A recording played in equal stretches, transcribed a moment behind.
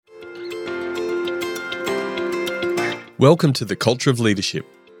Welcome to the Culture of Leadership.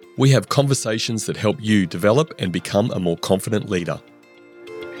 We have conversations that help you develop and become a more confident leader.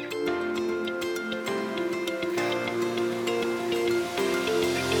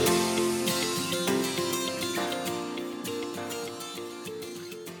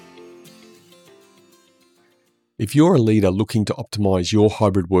 If you're a leader looking to optimize your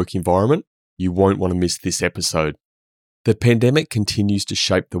hybrid work environment, you won't want to miss this episode. The pandemic continues to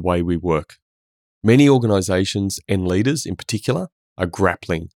shape the way we work. Many organizations and leaders in particular are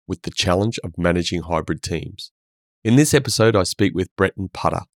grappling with the challenge of managing hybrid teams. In this episode, I speak with Brett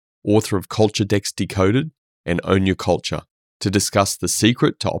Putter, author of Culture Decks Decoded and Own Your Culture, to discuss the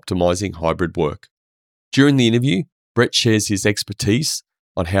secret to optimizing hybrid work. During the interview, Brett shares his expertise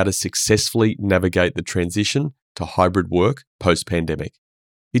on how to successfully navigate the transition to hybrid work post-pandemic.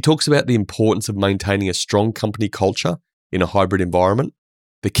 He talks about the importance of maintaining a strong company culture in a hybrid environment,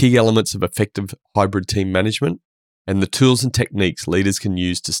 the key elements of effective hybrid team management, and the tools and techniques leaders can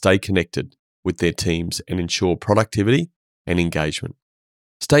use to stay connected with their teams and ensure productivity and engagement.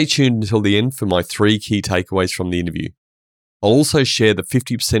 Stay tuned until the end for my 3 key takeaways from the interview. I'll also share the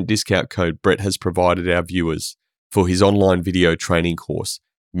 50% discount code Brett has provided our viewers for his online video training course,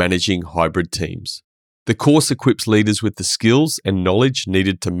 Managing Hybrid Teams. The course equips leaders with the skills and knowledge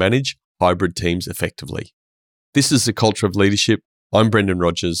needed to manage hybrid teams effectively. This is the Culture of Leadership. I'm Brendan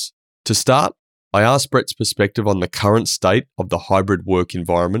Rogers. To start, I asked Brett's perspective on the current state of the hybrid work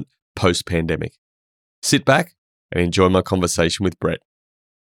environment post-pandemic. Sit back and enjoy my conversation with Brett.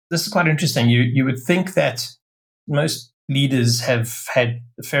 This is quite interesting. You would think that most leaders have had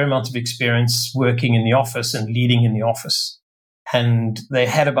a fair amount of experience working in the office and leading in the office. And they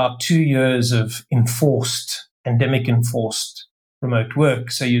had about 2 years of pandemic-enforced remote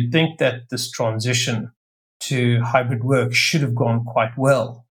work. So you'd think that this transition to hybrid work should have gone quite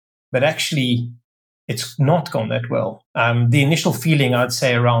well. But actually, it's not gone that well. The initial feeling, I'd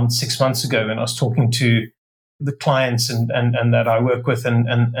say around 6 months ago, when I was talking to the clients and that I work with and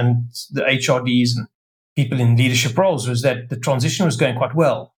the HRDs and people in leadership roles, was that the transition was going quite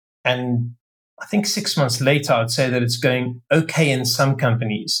well. And I think 6 months later, I'd say that it's going okay in some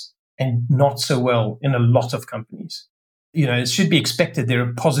companies and not so well in a lot of companies. You know, it should be expected. There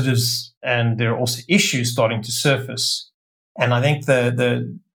are positives and there are also issues starting to surface. And I think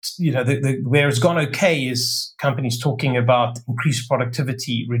the where it's gone okay is companies talking about increased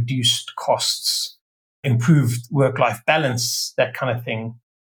productivity, reduced costs, improved work-life balance, that kind of thing.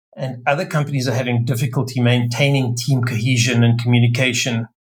 And other companies are having difficulty maintaining team cohesion and communication.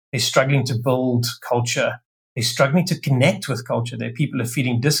 They're struggling to build culture. They're struggling to connect with culture. Their people are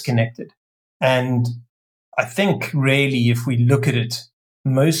feeling disconnected. And I think really, if we look at it,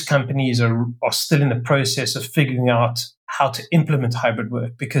 most companies are still in the process of figuring out how to implement hybrid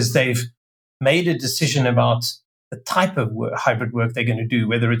work because they've made a decision about the type of hybrid work they're going to do,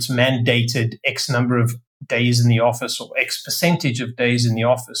 whether it's mandated X number of days in the office or X percentage of days in the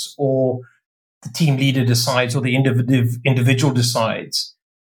office, or the team leader decides or the individual decides.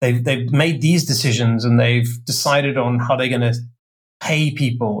 They've made these decisions and they've decided on how they're going to pay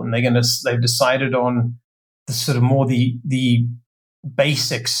people, and they've decided on the sort of more the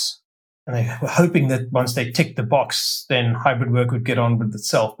basics, and they were hoping that once they tick the box, then hybrid work would get on with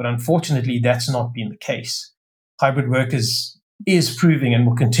itself. But unfortunately, that's not been the case. Hybrid work is proving and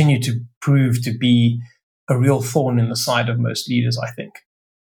will continue to prove to be a real thorn in the side of most leaders, I think.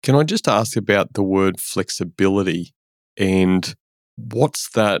 Can I just ask about the word flexibility, and what's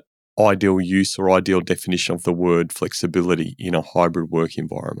that ideal use or ideal definition of the word flexibility in a hybrid work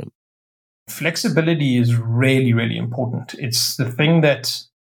environment? Flexibility is really, really important. It's the thing that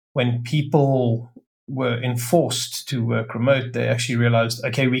when people were enforced to work remote, they actually realized,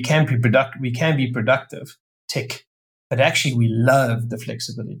 okay, we can be productive, tick, but actually we love the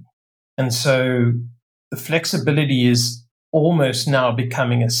flexibility. And so the flexibility is almost now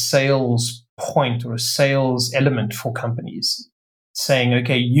becoming a sales point or a sales element for companies, saying,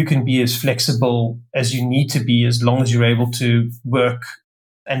 okay, you can be as flexible as you need to be as long as you're able to work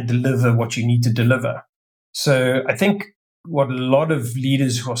and deliver what you need to deliver. So I think what a lot of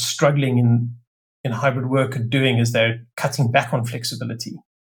leaders who are struggling in hybrid work are doing is they're cutting back on flexibility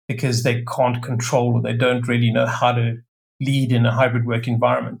because they can't control or they don't really know how to lead in a hybrid work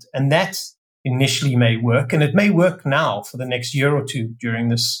environment. And that initially may work, and it may work now for the next year or two during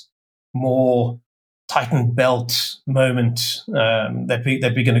this more tightened belt moment that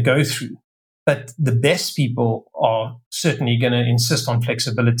we're going to go through. But the best people are certainly going to insist on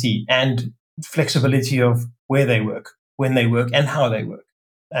flexibility, and flexibility of where they work, when they work, and how they work.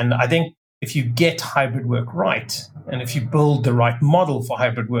 And I think if you get hybrid work right, and if you build the right model for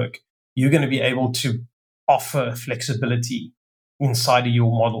hybrid work, you're going to be able to offer flexibility inside of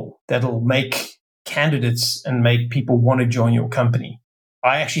your model that'll make candidates and make people want to join your company.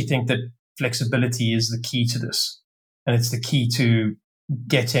 I actually think that flexibility is the key to this. And it's the key to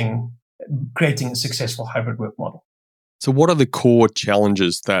creating a successful hybrid work model. So what are the core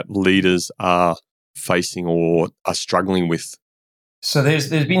challenges that leaders are facing or are struggling with? So there's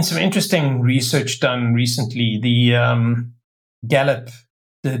been some interesting research done recently. The Gallup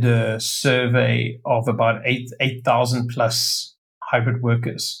did a survey of about 8,000 plus hybrid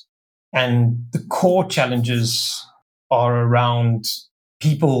workers. And the core challenges are around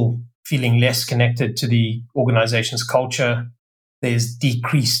people feeling less connected to the organization's culture. There's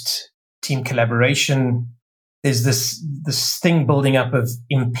decreased team collaboration. There's this thing building up of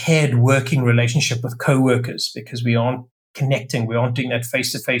impaired working relationship with coworkers because we aren't connecting. We aren't doing that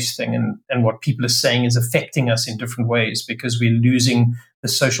face-to-face thing. And what people are saying is affecting us in different ways because we're losing the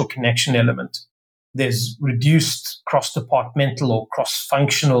social connection element. There's reduced cross-departmental or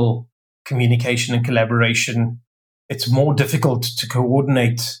cross-functional communication and collaboration. It's more difficult to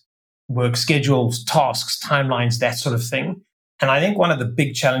coordinate work schedules, tasks, timelines, that sort of thing. And I think one of the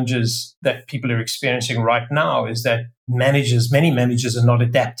big challenges that people are experiencing right now is that many managers are not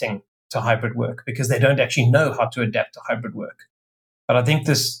adapting to hybrid work because they don't actually know how to adapt to hybrid work. But I think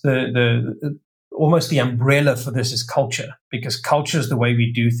almost the umbrella for this is culture, because culture is the way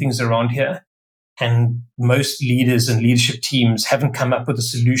we do things around here. And most leaders and leadership teams haven't come up with a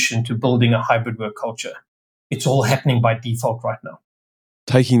solution to building a hybrid work culture. It's all happening by default right now.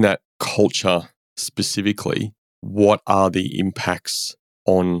 Taking that culture specifically, what are the impacts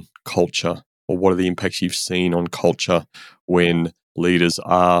on culture, or what are the impacts you've seen on culture when leaders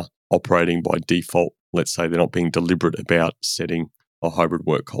are operating by default? Let's say they're not being deliberate about setting a hybrid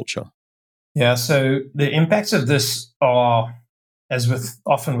work culture. Yeah, so the impacts of this are, as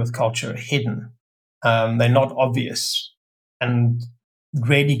often with culture, hidden. They're not obvious. And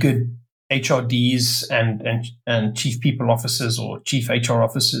really good HRDs and chief people officers or chief HR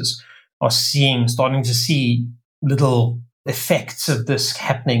officers are starting to see little effects of this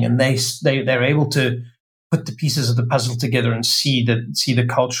happening, and they're able to put the pieces of the puzzle together and see the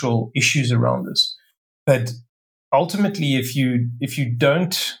cultural issues around this. But ultimately, if you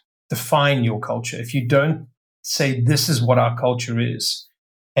don't define your culture, if you don't say this is what our culture is,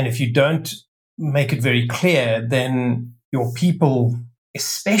 and if you don't make it very clear, then your people,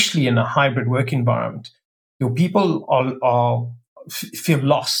 especially in a hybrid work environment, your people feel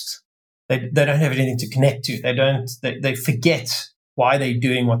lost. They don't have anything to connect to. They forget why they're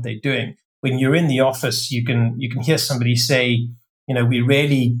doing what they're doing. When you're in the office, you can hear somebody say, we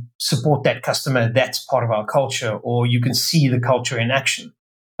really support that customer. That's part of our culture. Or you can see the culture in action.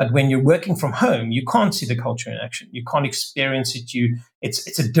 But when you're working from home, you can't see the culture in action. You can't experience it.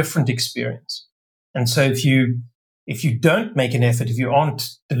 It's a different experience. And so if you don't make an effort, if you aren't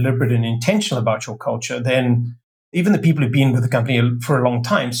deliberate and intentional about your culture, then even the people who've been with the company for a long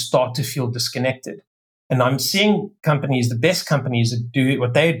time start to feel disconnected. And I'm seeing companies, the best companies that do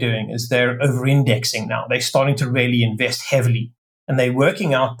what they're doing is they're over-indexing now. They're starting to really invest heavily. And they're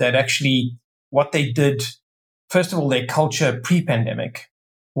working out that actually what they did, first of all, their culture pre-pandemic,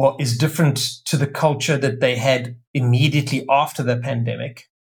 what is different to the culture that they had immediately after the pandemic,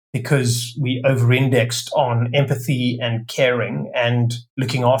 because we over-indexed on empathy and caring and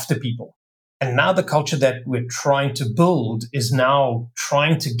looking after people. And now the culture that we're trying to build is now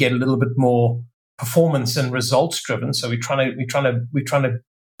trying to get a little bit more performance and results driven. So we're trying to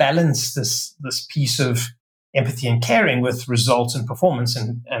balance this piece of empathy and caring with results and performance,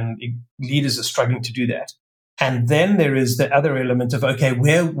 and leaders are struggling to do that. And then there is the other element of, okay,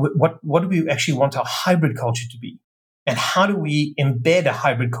 what do we actually want our hybrid culture to be? And how do we embed a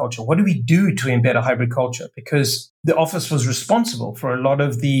hybrid culture? What do we do to embed a hybrid culture? Because the office was responsible for a lot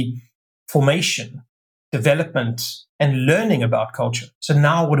of the formation, development, and learning about culture. So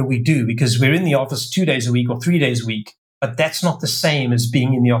now what do we do? Because we're in the office 2 days a week or 3 days a week, but that's not the same as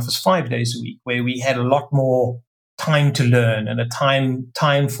being in the office 5 days a week, where we had a lot more time to learn and a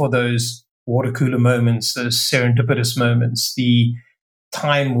time for those water cooler moments, those serendipitous moments, the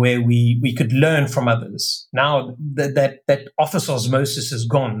time where we could learn from others. Now that office osmosis is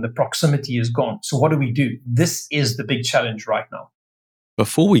gone, the proximity is gone. So what do we do? This is the big challenge right now.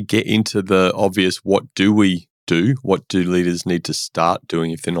 Before we get into the obvious, what do we do? What do leaders need to start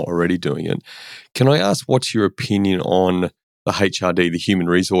doing if they're not already doing it? Can I ask, what's your opinion on the HRD, the human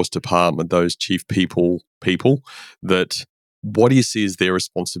resource department, those chief people, that what do you see as their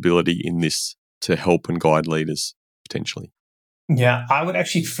responsibility in this to help and guide leaders potentially? Yeah, I would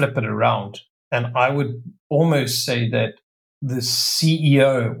actually flip it around. And I would almost say that the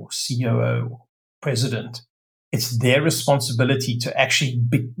CEO or COO president. It's their responsibility to actually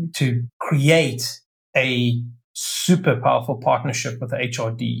to create a super powerful partnership with the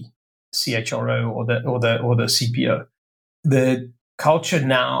HRD, CHRO, or the CPO. The culture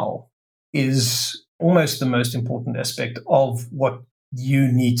now is almost the most important aspect of what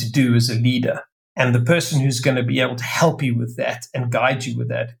you need to do as a leader. And the person who's going to be able to help you with that and guide you with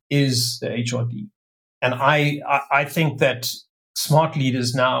that is the HRD. And I think that smart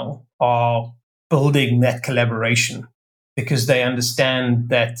leaders now are building that collaboration because they understand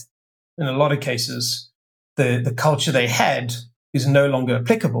that in a lot of cases, the culture they had is no longer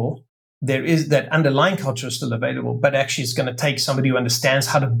applicable. There is that underlying culture is still available, but actually it's going to take somebody who understands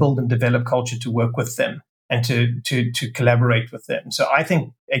how to build and develop culture to work with them and to collaborate with them. So I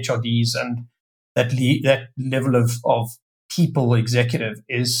think HRDs and that level of people executive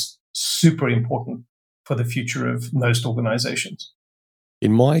is super important for the future of most organizations.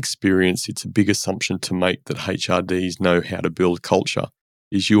 In my experience, it's a big assumption to make that HRDs know how to build culture.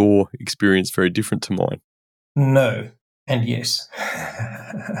 Is your experience very different to mine? No, and yes.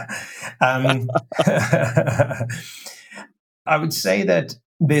 I would say that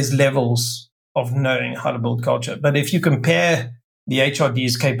there's levels of knowing how to build culture. But if you compare the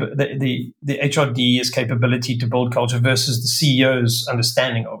HRD's the HRD's capability to build culture versus the CEO's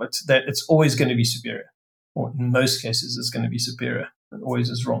understanding of it, that it's always going to be superior. Or in most cases, it's going to be superior. It always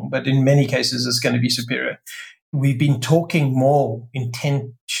is wrong, but in many cases, it's going to be superior. We've been talking more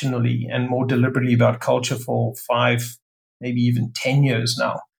intentionally and more deliberately about culture for 5, maybe even 10 years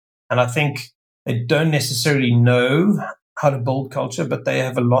now. And I think they don't necessarily know how to build culture, but they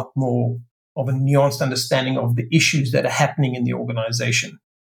have a lot more of a nuanced understanding of the issues that are happening in the organization.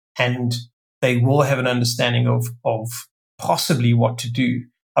 And they will have an understanding of possibly what to do.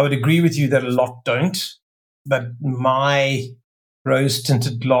 I would agree with you that a lot don't, but my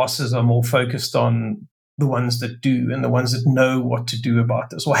rose-tinted glasses are more focused on the ones that do and the ones that know what to do about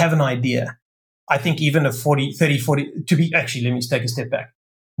this or have an idea. I think even a 40, to be, actually, let me take a step back.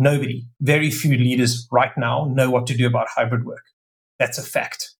 Very few leaders right now know what to do about hybrid work. That's a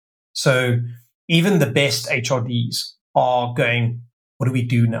fact. So even the best HRDs are going, what do we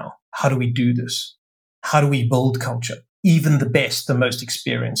do now? How do we do this? How do we build culture? Even the best, the most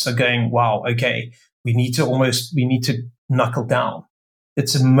experienced are going, wow, okay, we need to knuckle down.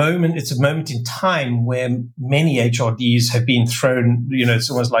 It's a moment in time where many HRDs have been thrown, it's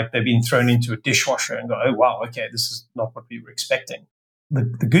almost like they've been thrown into a dishwasher and go, oh, wow, okay, this is not what we were expecting.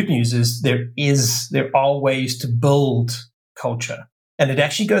 The good news is there are ways to build culture. And it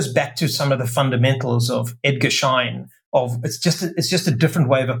actually goes back to some of the fundamentals of Edgar Schein it's just a different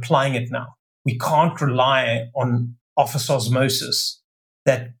way of applying it now. We can't rely on office osmosis,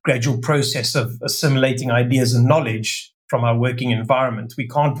 that gradual process of assimilating ideas and knowledge from our working environment. We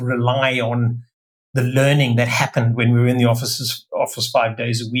can't rely on the learning that happened when we were in the office 5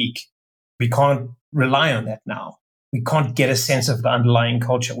 days a week. We can't rely on that now. We can't get a sense of the underlying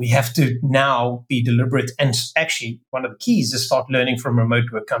culture. We have to now be deliberate. And actually, one of the keys is start learning from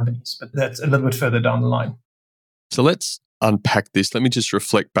remote work companies. But that's a little bit further down the line. So let's unpack this. Let me just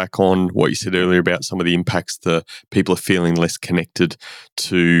reflect back on what you said earlier about some of the impacts that people are feeling less connected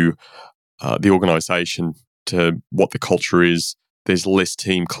to the organisation, to what the culture is. There's less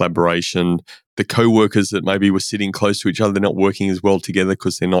team collaboration. The co-workers that maybe were sitting close to each other, they're not working as well together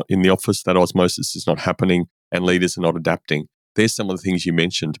because they're not in the office. That osmosis is not happening and leaders are not adapting. There's some of the things you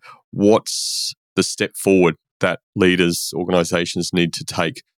mentioned. What's the step forward that leaders, organisations need to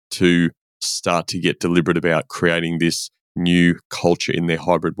take to start to get deliberate about creating this new culture in their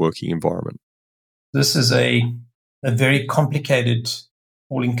hybrid working environment? This is a very complicated,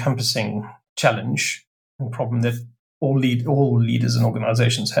 all-encompassing challenge and problem that all leaders and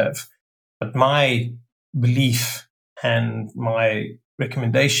organizations have. But my belief and my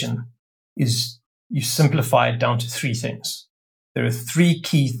recommendation is you simplify it down to 3 things. There are 3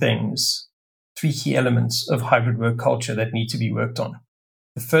 key things, 3 key elements of hybrid work culture that need to be worked on.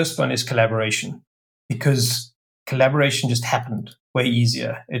 The first one is collaboration, because collaboration just happened way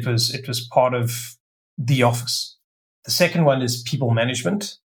easier. It was part of the office. The second one is people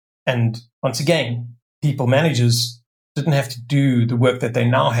management. And once again, people managers didn't have to do the work that they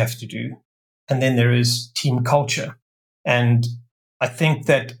now have to do. And then there is team culture. And I think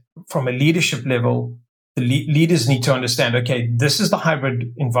that from a leadership level, the leaders need to understand, okay, this is the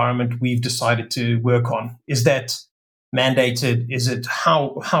hybrid environment we've decided to work on. Is that mandated? Is it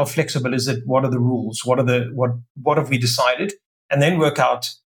how flexible is it? What are the rules? What have we decided? And then work out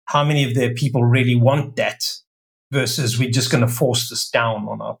how many of their people really want that versus we're just going to force this down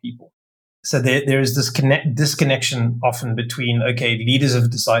on our people. So there is this disconnection often between, okay, leaders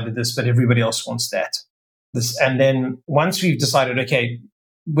have decided this, but everybody else wants that. And then once we've decided, okay,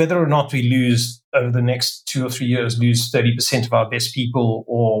 whether or not we lose over the next 2 or 3 years, lose 30% of our best people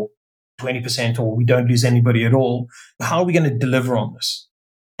or 20%, or we don't lose anybody at all, how are we going to deliver on this?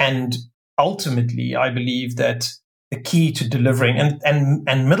 And ultimately, I believe that the key to delivering,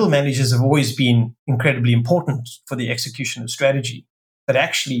 and middle managers have always been incredibly important for the execution of strategy, but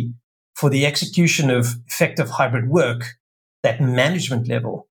actually for the execution of effective hybrid work, that management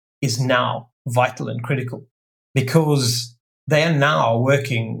level is now vital and critical, because they are now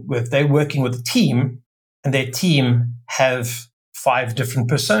working with a team, and their team have 5 different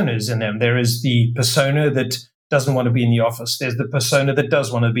personas in them. There is the persona that doesn't want to be in the office. There's the persona that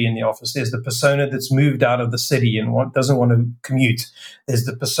does want to be in the office. There's the persona that's moved out of the city and doesn't want to commute. There's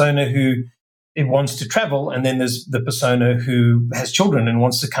the persona who it wants to travel. And then there's the persona who has children and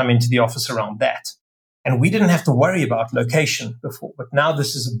wants to come into the office around that. And we didn't have to worry about location before, but now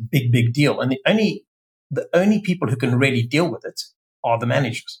this is a big, big deal. And the only people who can really deal with it are the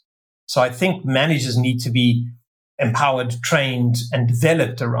managers. So I think managers need to be empowered, trained, and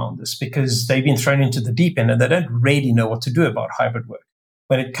developed around this, because they've been thrown into the deep end and they don't really know what to do about hybrid work.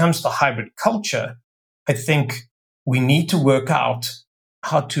 When it comes to hybrid culture, I think we need to work out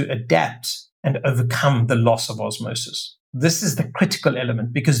how to adapt and overcome the loss of osmosis. This is the critical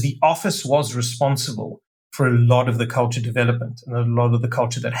element, because the office was responsible for a lot of the culture development and a lot of the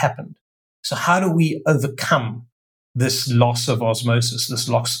culture that happened. So how do we overcome this loss of osmosis, this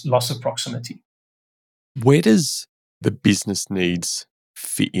loss of proximity? Where does the business needs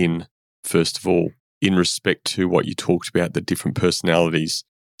fit in, first of all, in respect to what you talked about, the different personalities?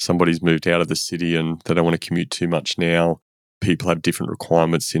 Somebody's moved out of the city and they don't want to commute too much now. People have different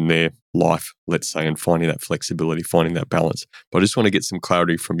requirements in their life, let's say, and finding that flexibility, finding that balance. But I just want to get some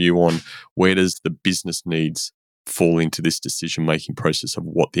clarity from you on where does the business needs fall into this decision-making process of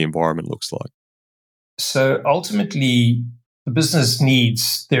what the environment looks like? So ultimately, the business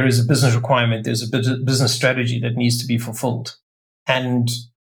needs, there is a business requirement, there's a business strategy that needs to be fulfilled. And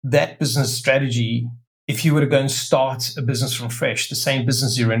that business strategy, if you were to go and start a business from fresh, the same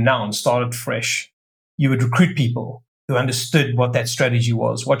business you're in now and started fresh, you would recruit people who understood what that strategy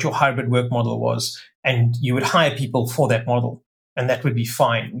was, what your hybrid work model was, and you would hire people for that model. And that would be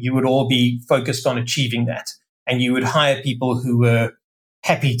fine. You would all be focused on achieving that. And you would hire people who were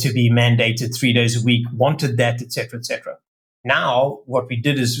happy to be mandated 3 days a week, wanted that, et cetera, et cetera. Now, what we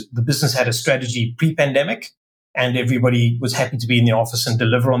did is the business had a strategy pre-pandemic, and everybody was happy to be in the office and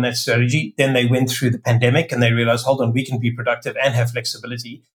deliver on that strategy. Then they went through the pandemic and they realized, hold on, we can be productive and have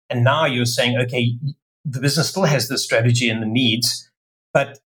flexibility. And now you're saying, okay, the business still has the strategy and the needs,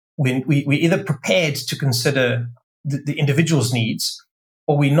 but when we're either prepared to consider the individual's needs,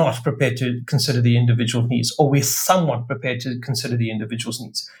 or we're not prepared to consider the individual needs, or we're somewhat prepared to consider the individual's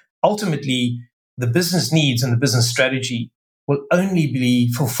needs. Ultimately, the business needs and the business strategy will only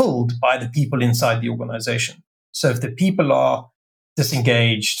be fulfilled by the people inside the organization. So if the people are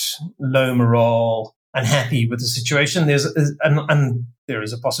disengaged, low morale, unhappy with the situation, there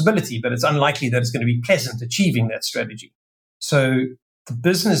is a possibility, but it's unlikely that it's going to be pleasant achieving that strategy. So the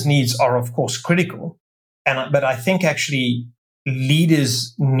business needs are, of course, critical. But I think actually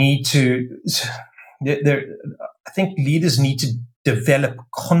leaders need to develop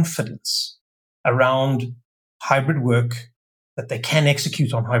confidence around hybrid work, that they can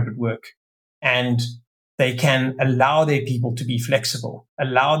execute on hybrid work, and they can allow their people to be flexible,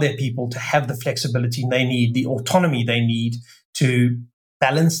 allow their people to have the flexibility they need, the autonomy they need to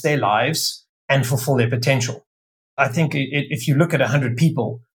balance their lives and fulfill their potential. I think if you look at 100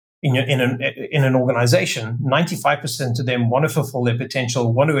 people in an organization, 95% of them want to fulfill their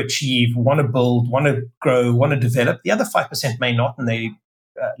potential, want to achieve, want to build, want to grow, want to develop. The other 5% may not, and they're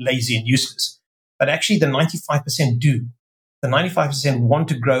lazy and useless. But actually, the 95% do. The 95% want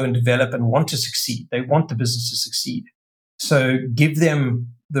to grow and develop and want to succeed. They want the business to succeed. So give them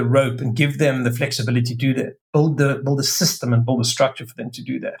the rope and give them the flexibility to do that. Build a system and build a structure for them to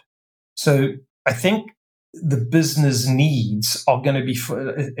do that. So I think the business needs are going to be for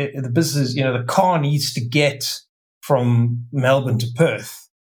the business. The car needs to get from Melbourne to Perth,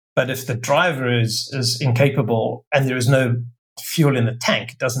 but if the driver is incapable and there is no fuel in the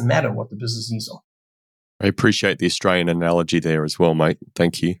tank, it doesn't matter what the business needs are. I appreciate the Australian analogy there as well, mate.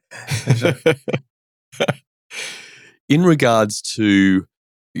 Thank you. In regards to,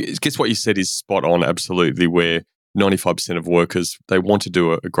 I guess what you said is spot on, absolutely, where 95% of workers, they want to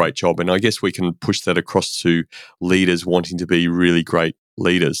do a great job. And I guess we can push that across to leaders wanting to be really great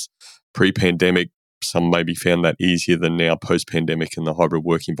leaders. Pre-pandemic, some maybe found that easier than now post-pandemic in the hybrid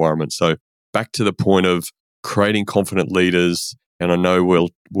work environment. So back to the point of creating confident leaders, and I know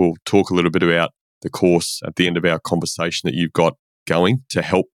we'll talk a little bit about the course at the end of our conversation that you've got going to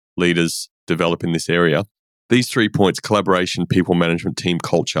help leaders develop in this area. These 3 points: collaboration, people management, team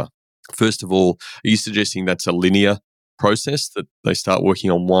culture. First of all, are you suggesting that's a linear process, that they start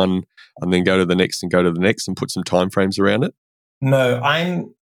working on one and then go to the next and go to the next and put some timeframes around it? No,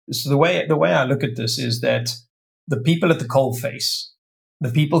 so the way I look at this is that the people at the coalface,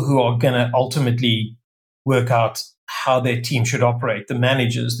 the people who are going to ultimately work out how their team should operate, the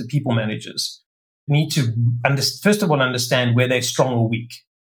managers, the people managers, need to first of all understand where they're strong or weak.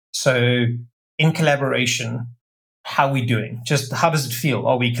 So in collaboration, how are we doing? Just how does it feel?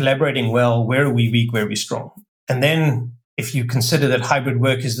 Are we collaborating well? Where are we weak? Where are we strong? And then if you consider that hybrid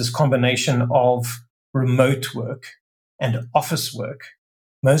work is this combination of remote work and office work,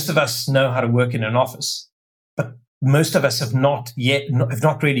 most of us know how to work in an office, but most of us have not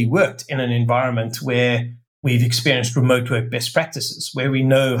really worked in an environment where we've experienced remote work best practices, where we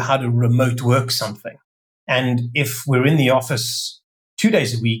know how to remote work something. And if we're in the office 2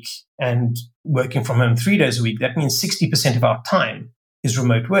 days a week and working from home 3 days a week, that means 60% of our time is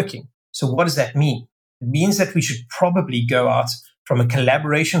remote working. So what does that mean? It means that we should probably go out from a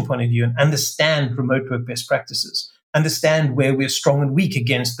collaboration point of view and understand remote work best practices, understand where we're strong and weak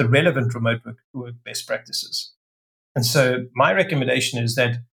against the relevant remote work best practices. And so my recommendation is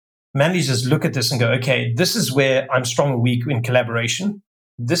that managers look at this and go, okay, this is where I'm strong or weak in collaboration.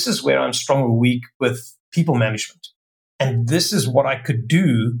 This is where I'm strong or weak with people management. And this is what I could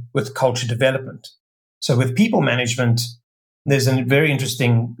do with culture development. So with people management, there's a very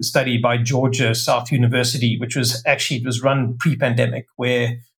interesting study by Georgia South University, which was it was run pre-pandemic,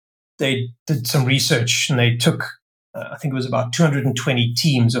 where they did some research and they took, I think it was about 220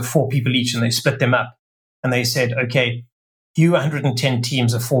 teams of 4 people each, and they split them up. And they said, okay, you 110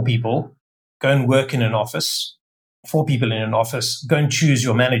 teams of 4 people, go and work in an office, 4 people in an office, go and choose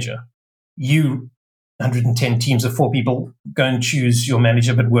your manager. You 110 teams of 4 people, go and choose your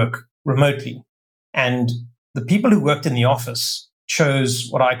manager, but work remotely. And the people who worked in the office chose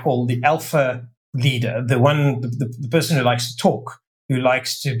what I call the alpha leader, the person who likes to talk, who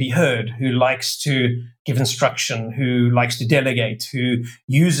likes to be heard, who likes to give instruction, who likes to delegate, who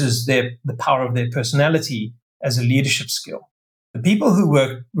uses the power of their personality as a leadership skill. The people who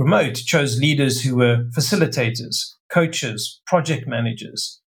work remote chose leaders who were facilitators, coaches, project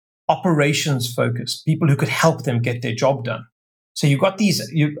managers, operations focused, people who could help them get their job done. So you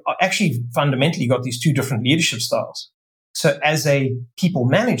actually fundamentally got these 2 different leadership styles. So as a people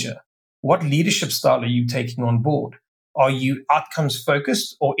manager, what leadership style are you taking on board? Are you outcomes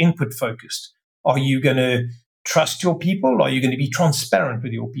focused or input focused? Are you going to trust your people? Are you going to be transparent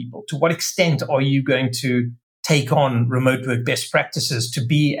with your people? To what extent are you going to take on remote work best practices to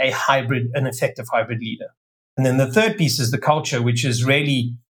be an effective hybrid leader? And then the third piece is the culture, which is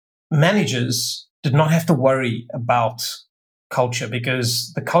really managers did not have to worry about culture,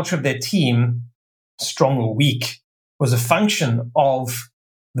 because the culture of their team, strong or weak, was a function of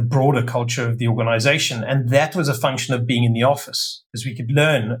the broader culture of the organization. And that was a function of being in the office, because we could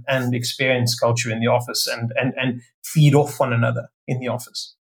learn and experience culture in the office and feed off one another in the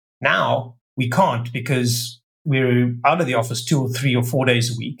office. Now we can't, because we're out of the office 2 or 3 or 4 days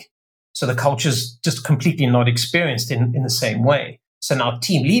a week. So the culture's just completely not experienced in the same way. So now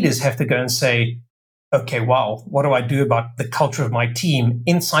team leaders have to go and say, okay, wow, what do I do about the culture of my team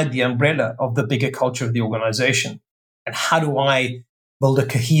inside the umbrella of the bigger culture of the organization? And how do I build a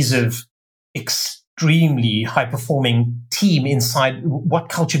cohesive, extremely high-performing team inside? What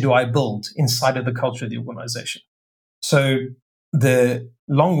culture do I build inside of the culture of the organization? So the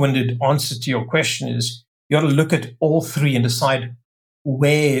long-winded answer to your question is you got to look at all 3 and decide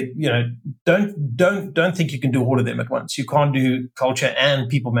where, don't think you can do all of them at once. You can't do culture and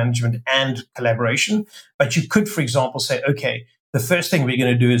people management and collaboration, but you could, for example, say, okay, the first thing we're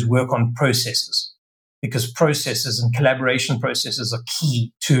going to do is work on processes, because processes and collaboration processes are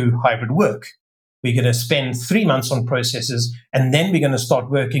key to hybrid work. We're going to spend 3 months on processes, and then we're going to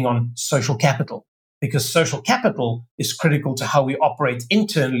start working on social capital, because social capital is critical to how we operate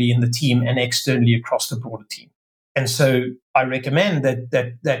internally in the team and externally across the broader team. And so I recommend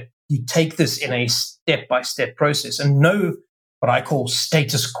that you take this in a step-by-step process, and no what I call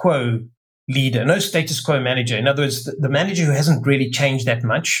status quo leader, no status quo manager. In other words, the manager who hasn't really changed that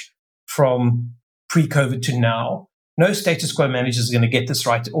much from pre-COVID to now, no status quo manager is going to get this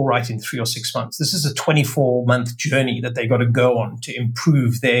all right in 3 or 6 months. This is a 24-month journey that they got to go on to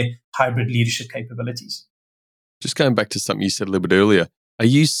improve their hybrid leadership capabilities. Just going back to something you said a little bit earlier, are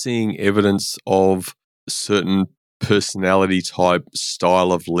you seeing evidence of certain personality type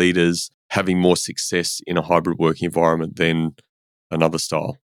style of leaders having more success in a hybrid working environment than another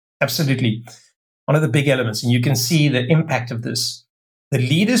style? Absolutely. One of the big elements, and you can see the impact of this, the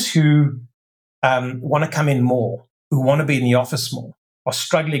leaders who want to come in more, who want to be in the office more, are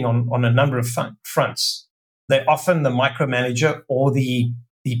struggling on a number of fronts. They're often the micromanager or the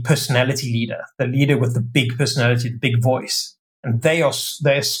personality leader, the leader with the big personality, the big voice. And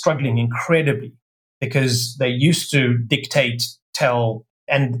they're struggling incredibly because they used to dictate, tell,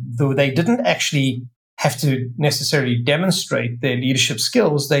 and though they didn't actually have to necessarily demonstrate their leadership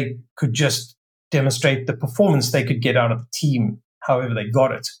skills, they could just demonstrate the performance they could get out of the team, however they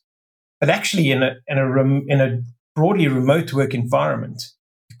got it. But actually, in a broadly remote work environment,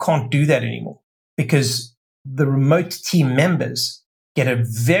 you can't do that anymore because the remote team members get a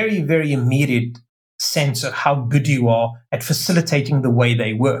very, very immediate sense of how good you are at facilitating the way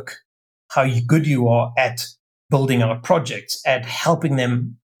they work, how good you are at building out projects, at helping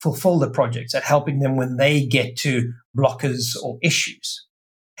them fulfill the projects, at helping them when they get to blockers or issues.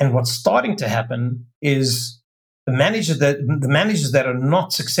 And what's starting to happen is the managers that are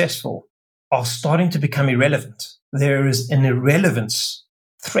not successful are starting to become irrelevant. There is an irrelevance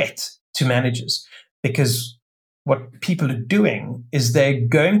threat to managers because what people are doing is they're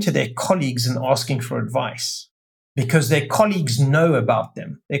going to their colleagues and asking for advice because their colleagues know about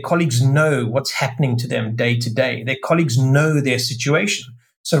them. Their colleagues know what's happening to them day to day. Their colleagues know their situation.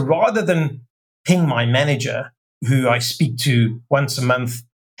 So rather than ping my manager, who I speak to once a month,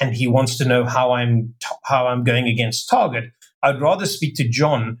 and he wants to know how I'm going against target, I'd rather speak to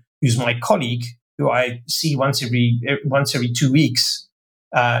John, who's my colleague, who I see once every 2 weeks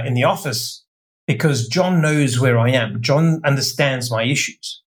in the office, because John knows where I am. John understands my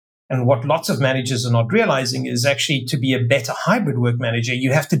issues. And what lots of managers are not realizing is actually to be a better hybrid work manager,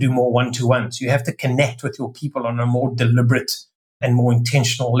 you have to do more one-to-ones. You have to connect with your people on a more deliberate and more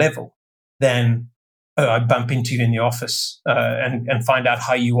intentional level than, I bump into you in the office and find out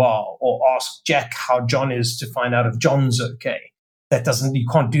how you are, or ask Jack how John is to find out if John's okay. You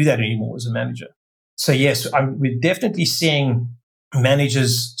can't do that anymore as a manager. So yes, we're definitely seeing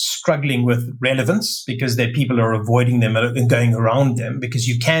managers struggling with relevance because their people are avoiding them and going around them because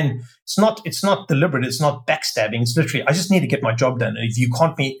it's not deliberate. It's not backstabbing. It's literally, I just need to get my job done. And if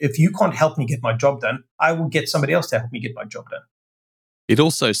you can't help me get my job done, I will get somebody else to help me get my job done. It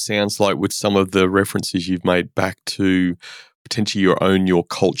also sounds like with some of the references you've made back to potentially your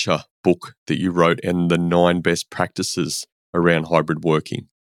culture book that you wrote and the 9 best practices around hybrid working.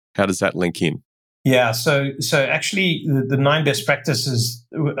 How does that link in? Yeah, so actually the 9 best practices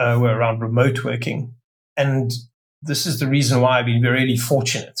were around remote working. And this is the reason why I've been really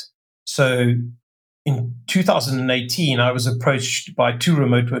fortunate. So in 2018, I was approached by 2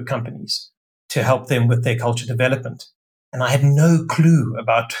 remote work companies to help them with their culture development. And I had no clue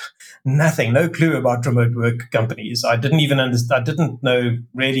about remote work companies. I didn't know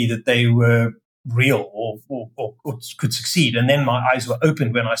really that they were real or could succeed. And then my eyes were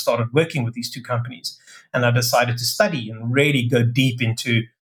opened when I started working with these 2 companies. And I decided to study and really go deep into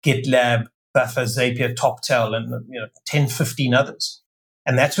GitLab, Buffer, Zapier, TopTel, and 10, 15 others.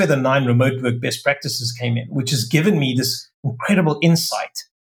 And that's where the 9 remote work best practices came in, which has given me this incredible insight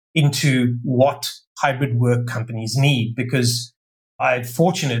into what hybrid work companies need, because I'm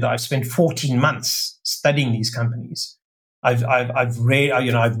fortunate I've spent 14 months studying these companies. I've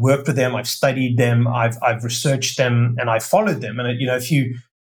worked with them, I've studied them, I've researched them, and I've followed them. And if you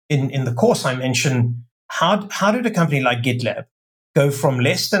in the course I mentioned how did a company like GitLab go from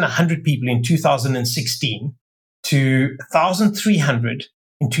less than 100 people in 2016 to 1,300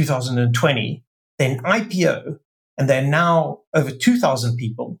 in 2020, then IPO, and they're now over 2,000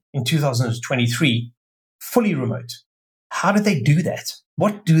 people in 2023, fully remote. How did they do that?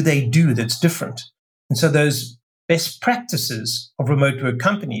 What do they do that's different? And so those best practices of remote work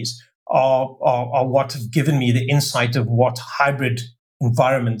companies are what have given me the insight of what hybrid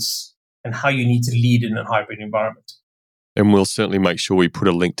environments and how you need to lead in a hybrid environment. And we'll certainly make sure we put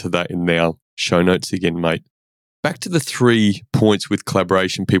a link to that in our show notes again, mate. Back to the 3 points with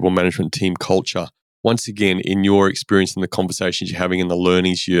collaboration, people management, team culture. Once again, in your experience in the conversations you're having and the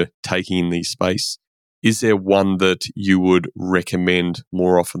learnings you're taking in this space, is there one that you would recommend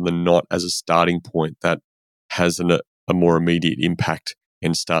more often than not as a starting point that has a more immediate impact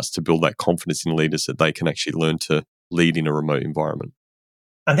and starts to build that confidence in leaders that they can actually learn to lead in a remote environment?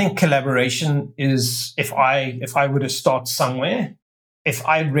 I think collaboration is, if I were to start somewhere, if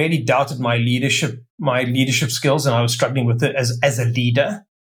I really doubted my leadership skills and I was struggling with it as a leader,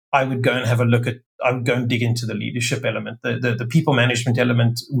 I would go and dig into the leadership element. The people management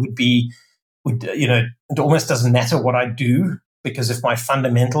element it almost doesn't matter what I do. because if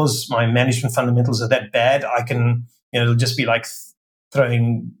my management fundamentals are that bad, I can, it'll just be like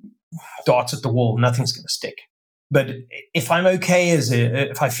throwing darts at the wall. Nothing's going to stick. But if I'm okay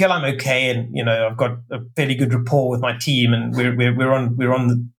if I feel I'm okay, and I've got a fairly good rapport with my team, and we're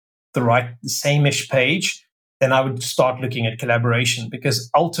on the same-ish page, then I would start looking at collaboration,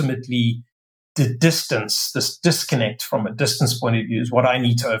 because ultimately the distance, this disconnect from a distance point of view, is what I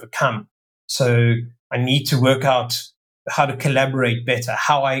need to overcome. So I need to work out how to collaborate better,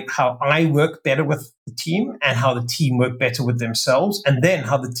 how I work better with the team, and how the team work better with themselves, and then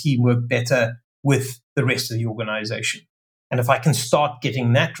how the team work better with the rest of the organization. And if I can start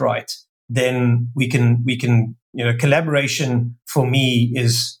getting that right, then we can, collaboration for me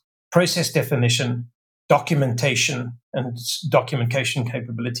is process definition, documentation, and documentation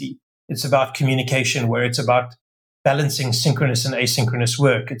capability. It's about communication, where it's about balancing synchronous and asynchronous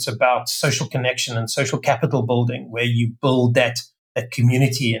work. It's about social connection and social capital building, where you build that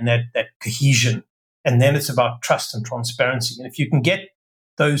community and that cohesion. And then it's about trust and transparency. And if you can get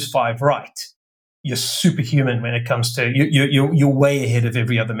those 5 right, you're superhuman when it comes to you're way ahead of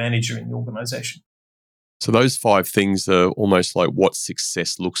every other manager in the organization. So those 5 things are almost like what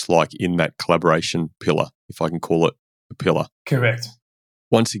success looks like in that collaboration pillar, if I can call it a pillar. Correct.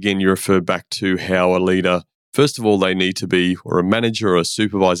 Once again, you refer back to how a leader, first of all, they need to be, or a manager or a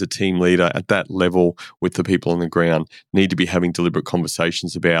supervisor, team leader at that level with the people on the ground, need to be having deliberate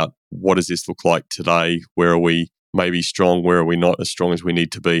conversations about what does this look like today? Where are we maybe strong? Where are we not as strong as we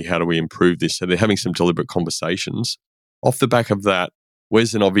need to be? How do we improve this? So they're having some deliberate conversations. Off the back of that,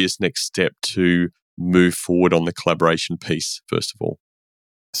 where's an obvious next step to move forward on the collaboration piece, first of all?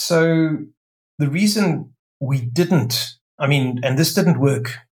 So the reason we didn't, and this didn't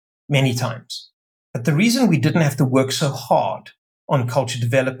work many times, but the reason we didn't have to work so hard on culture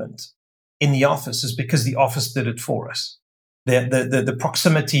development in the office is because the office did it for us. The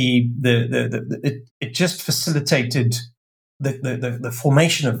proximity, it just facilitated the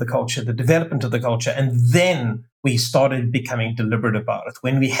formation of the culture, the development of the culture, and then we started becoming deliberate about it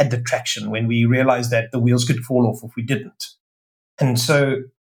when we had the traction, when we realized that the wheels could fall off if we didn't. And so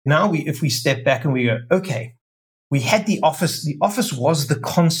now if we step back and we go, okay, we had the office was the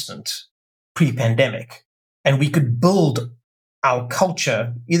constant pre-pandemic, and we could build our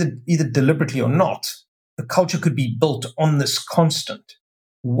culture either deliberately or not. The culture could be built on this constant.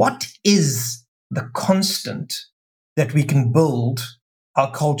 What is the constant that we can build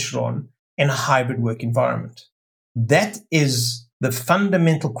our culture on in a hybrid work environment? That is the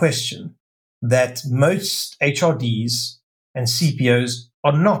fundamental question that most HRDs and CPOs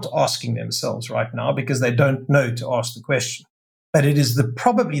are not asking themselves right now, because they don't know to ask the question. But it is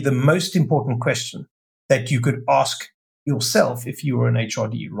probably the most important question that you could ask yourself if you were an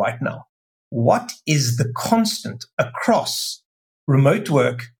HRD right now. What is the constant across remote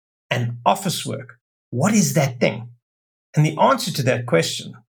work and office work? What is that thing? And the answer to that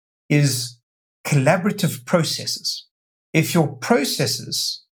question is collaborative processes. If your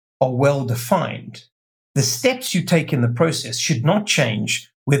processes are well defined, the steps you take in the process should not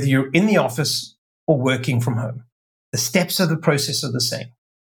change whether you're in the office or working from home. The steps of the process are the same.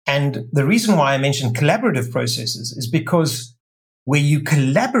 And the reason why I mentioned collaborative processes is because where you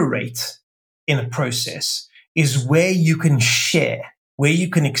collaborate in a process is where you can share, where you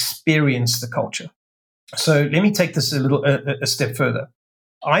can experience the culture. So let me take this a step further.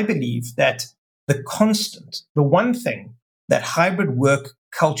 I believe that the constant, the one thing that hybrid work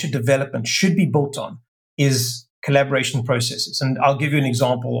culture development should be built on is collaboration processes. And I'll give you an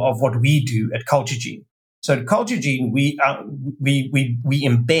example of what we do at Culture Gene. So at Culture Gene, we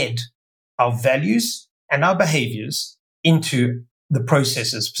embed our values and our behaviors into the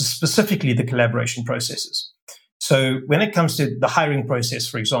processes, specifically the collaboration processes. So when it comes to the hiring process,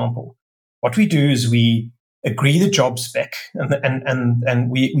 for example, what we do is we agree the job spec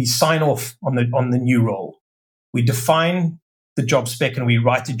and we sign off on the new role. We define the job spec and we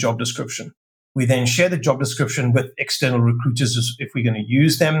write the job description. We then share the job description with external recruiters if we're going to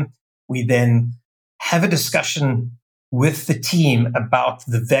use them. We then have a discussion with the team about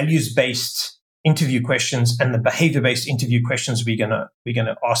the values-based interview questions and the behavior-based interview questions we're gonna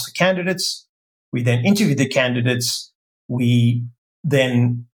ask the candidates. We then interview the candidates. We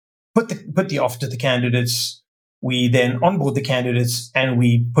then put the offer to the candidates. We then onboard the candidates, and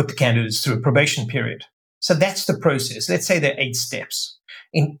we put the candidates through a probation period. So that's the process. Let's say there are 8 steps.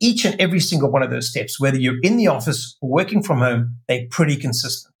 In each and every single one of those steps, whether you're in the office or working from home, they're pretty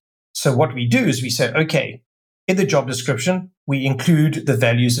consistent. So what we do is we say, okay, in the job description, we include the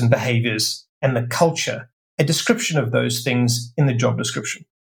values and behaviors and the culture, a description of those things in the job description.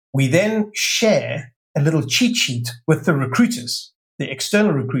 We then share a little cheat sheet with the recruiters, the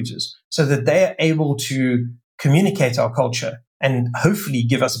external recruiters, so that they are able to communicate our culture and hopefully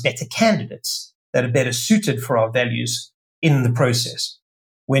give us better candidates that are better suited for our values in the process.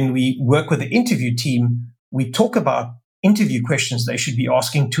 When we work with the interview team, we talk about interview questions they should be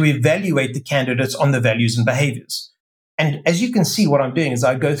asking to evaluate the candidates on the values and behaviors. And as you can see, what I'm doing is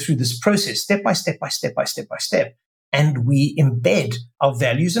I go through this process step by step by step by step by step. And we embed our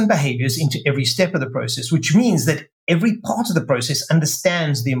values and behaviors into every step of the process, which means that every part of the process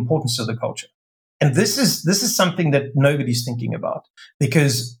understands the importance of the culture. And this is something that nobody's thinking about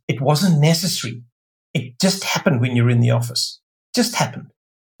because it wasn't necessary. It just happened when you're in the office. It just happened.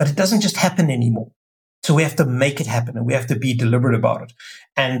 But it doesn't just happen anymore. So we have to make it happen and we have to be deliberate about it.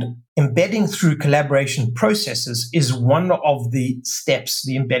 And embedding through collaboration processes is one of the steps,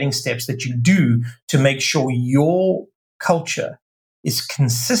 the embedding steps that you do to make sure your culture is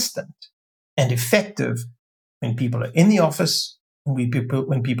consistent and effective when people are in the office and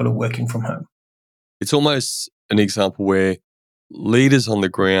when people are working from home. It's almost an example where leaders on the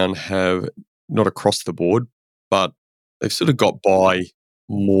ground have, not across the board, but they've sort of got by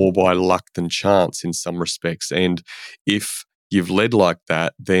more by luck than chance in some respects. And if you've led like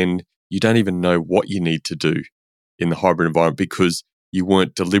that, then you don't even know what you need to do in the hybrid environment because you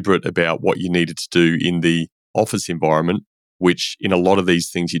weren't deliberate about what you needed to do in the office environment, which in a lot of these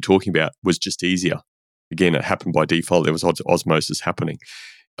things you're talking about was just easier. Again, it happened by default. There was osmosis happening.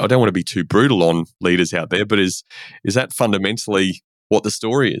 I don't want to be too brutal on leaders out there, but is that fundamentally what the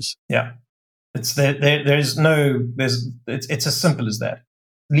story is? Yeah. It's it's as simple as that.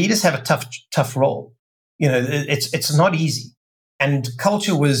 Leaders have a tough role. It's not easy. And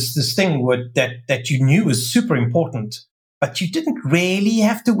culture was this thing that you knew was super important, but you didn't really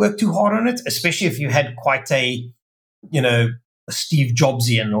have to work too hard on it, especially if you had quite a Steve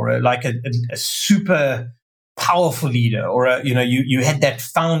Jobsian or a super powerful leader, or you had that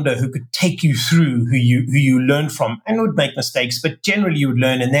founder who could take you through, who you learned from, and would make mistakes, but generally you would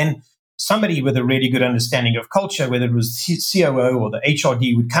learn, and then somebody with a really good understanding of culture, whether it was COO or the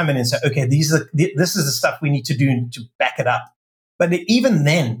HRD, would come in and say, okay, this is the stuff we need to do to back it up. But even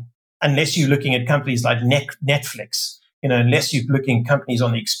then, unless you're looking at companies like Netflix, unless you're looking at companies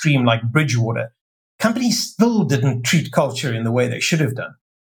on the extreme like Bridgewater, companies still didn't treat culture in the way they should have done.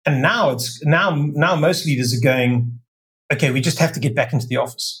 And now most leaders are going, okay, we just have to get back into the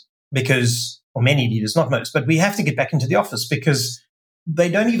office or many leaders, not most, but we have to get back into the office because they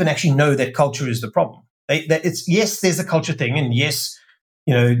don't even actually know that culture is the problem. Yes, there's a culture thing, and yes,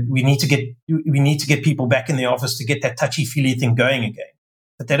 we need to get people back in the office to get that touchy-feely thing going again.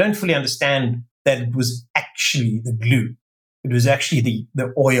 But they don't fully understand that it was actually the glue. It was actually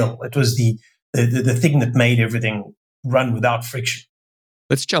the oil. It was the thing that made everything run without friction.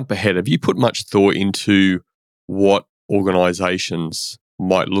 Let's jump ahead. Have you put much thought into what organizations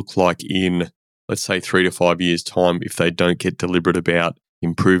might look like in, let's say, 3 to 5 years' time if they don't get deliberate about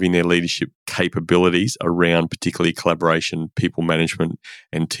improving their leadership capabilities around particularly collaboration, people management,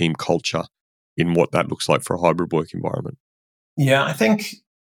 and team culture in what that looks like for a hybrid work environment? Yeah, I think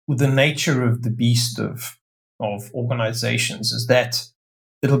the nature of the beast of organizations is that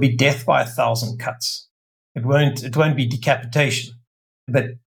it'll be death by 1,000 cuts. It won't be decapitation, but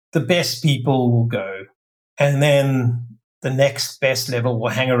the best people will go, and then the next best level will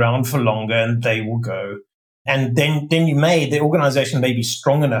hang around for longer and they will go. And then the organization may be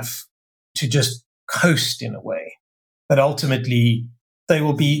strong enough to just coast in a way. But ultimately they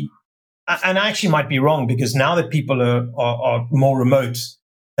will be, and I actually might be wrong because now that people are more remote,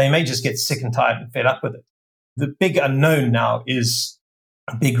 they may just get sick and tired and fed up with it. The big unknown now is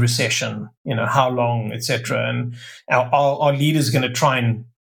a big recession, how long, etc. And our leaders are going to try and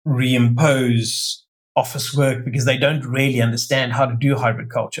reimpose office work because they don't really understand how to do hybrid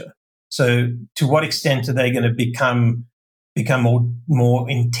culture. So to what extent are they going to become more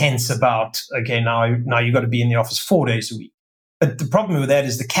intense about, okay, now you've got to be in the office 4 days a week. But the problem with that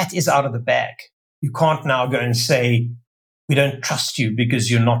is the cat is out of the bag. You can't now go and say, we don't trust you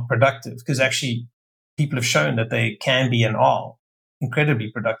because you're not productive. Because actually people have shown that they can be and are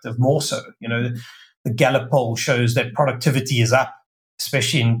incredibly productive, more so. The Gallup poll shows that productivity is up,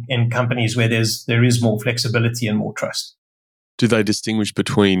 especially in companies where there is more flexibility and more trust. Do they distinguish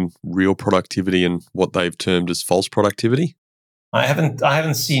between real productivity and what they've termed as false productivity? I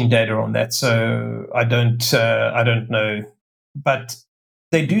haven't seen data on that, so I don't know. But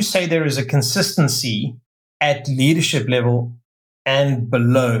they do say there is a consistency at leadership level and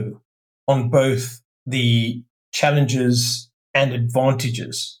below on both the challenges and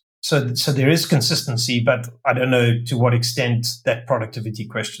advantages. So there is consistency, but I don't know to what extent that productivity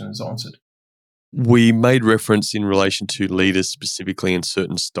question is answered. We made reference in relation to leaders specifically in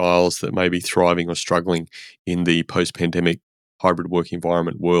certain styles that may be thriving or struggling in the post-pandemic hybrid work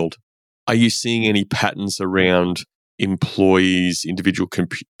environment world. Are you seeing any patterns around employees, individual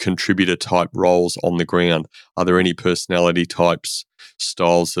contributor type roles on the ground? Are there any personality types,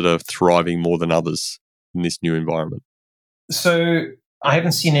 styles that are thriving more than others in this new environment? So I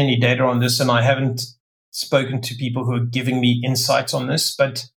haven't seen any data on this, and I haven't spoken to people who are giving me insights on this,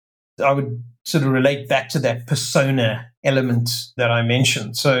 but I would sort of relate back to that persona element that I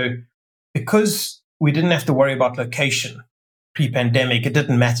mentioned. So because we didn't have to worry about location pre-pandemic, it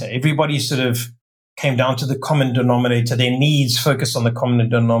didn't matter. Everybody sort of came down to the common denominator. Their needs focused on the common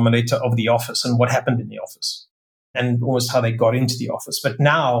denominator of the office and what happened in the office and almost how they got into the office. But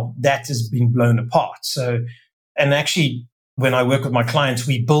now that has been blown apart. So, and actually, when I work with my clients,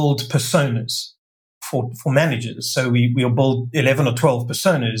 we build personas for managers. So we'll build 11 or 12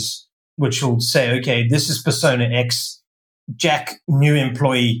 personas, which will say, okay, this is persona X. Jack, new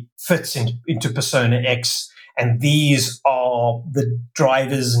employee, fits into persona X. And these are the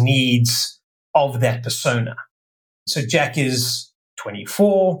driver's needs of that persona. So Jack is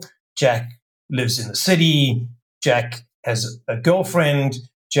 24. Jack lives in the city. Jack has a girlfriend.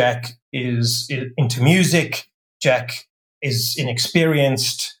 Jack is into music. Jack is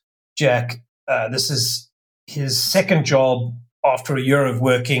inexperienced. Jack, this is his second job after a year of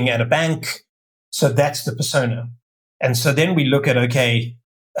working at a bank. So that's the persona. And so then we look at, okay,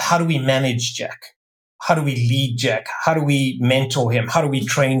 how do we manage Jack? How do we lead Jack? How do we mentor him? How do we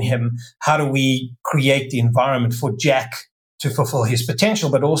train him? How do we create the environment for Jack to fulfill his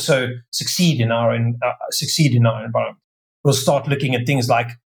potential, but also succeed in our environment? We'll start looking at things like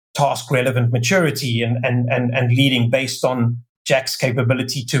task relevant maturity and leading based on Jack's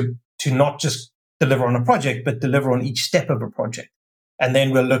capability to not just deliver on a project, but deliver on each step of a project. And then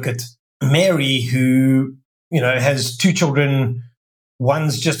we'll look at Mary, who, has two children.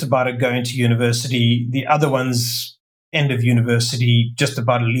 One's just about to go into university. The other one's end of university, just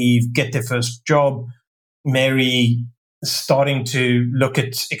about to leave, get their first job. Mary starting to look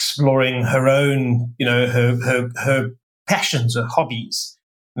at exploring her own, her passions, her hobbies.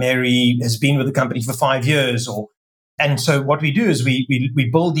 Mary has been with the company for 5 years, and so what we do is we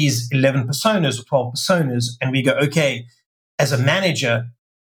build these 11 personas or 12 personas, and we go, okay, as a manager,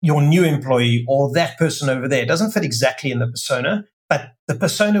 your new employee or that person over there doesn't fit exactly in the persona, but the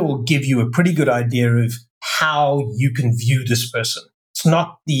persona will give you a pretty good idea of how you can view this person. It's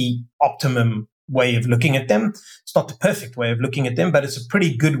not the optimum way of looking at them. It's not the perfect way of looking at them, but it's a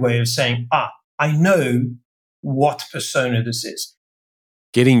pretty good way of saying, I know what persona this is.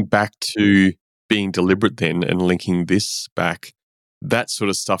 Getting back to being deliberate then and linking this back, that sort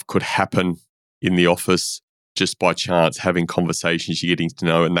of stuff could happen in the office just by chance, having conversations, you're getting to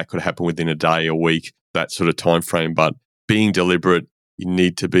know, and that could happen within a day, a week, that sort of time frame. But being deliberate, you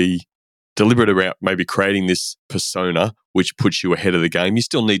need to be deliberate about maybe creating this persona which puts you ahead of the game. You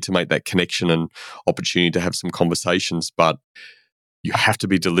still need to make that connection and opportunity to have some conversations, but you have to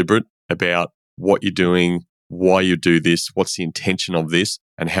be deliberate about what you're doing, why you do this, what's the intention of this,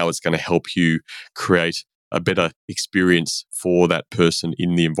 and how it's going to help you create a better experience for that person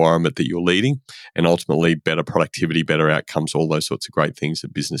in the environment that you're leading, and ultimately better productivity, better outcomes, all those sorts of great things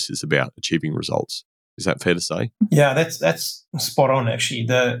that business is about, achieving results. Is that fair to say? Yeah, that's spot on. Actually,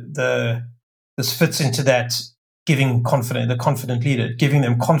 this fits into that the confident leader, giving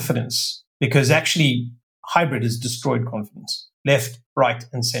them confidence, because actually hybrid has destroyed confidence, left, right,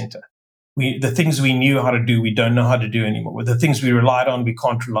 and center. The things we knew how to do, we don't know how to do anymore. The things we relied on, we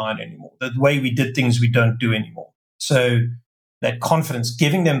can't rely on anymore. The way we did things, we don't do anymore. So that confidence,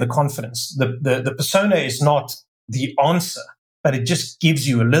 giving them the confidence, the persona is not the answer, but it just gives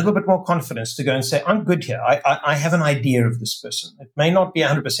you a little bit more confidence to go and say, I'm good here. I have an idea of this person. It may not be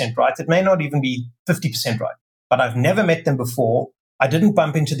 100% right. It may not even be 50% right, but I've never met them before. I didn't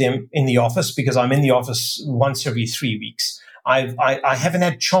bump into them in the office because I'm in the office once every 3 weeks. I haven't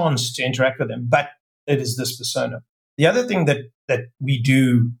had chance to interact with them, but it is this persona. The other thing that we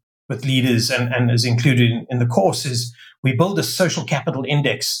do with leaders and is included in the course is we build a social capital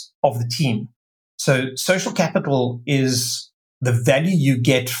index of the team. So social capital is the value you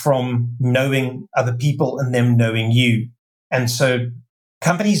get from knowing other people and them knowing you. And so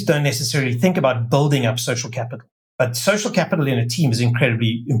companies don't necessarily think about building up social capital. But social capital in a team is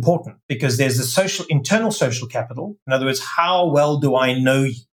incredibly important because there's the internal social capital. In other words, how well do I know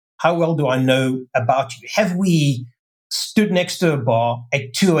you? How well do I know about you? Have we stood next to a bar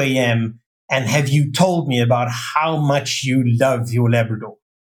at 2 a.m. and have you told me about how much you love your Labrador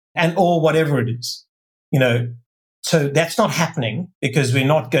or whatever it is? So that's not happening because we're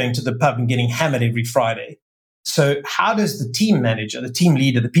not going to the pub and getting hammered every Friday. So how does the team manager, the team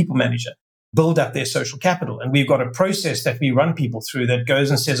leader, the people manager build up their social capital? And we've got a process that we run people through that goes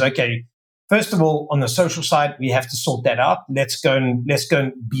and says, okay, first of all, on the social side, we have to sort that out. Let's go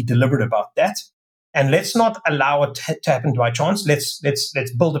and be deliberate about that. And let's not allow it to happen by chance.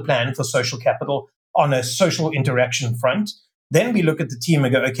 Let's build a plan for social capital on a social interaction front. Then we look at the team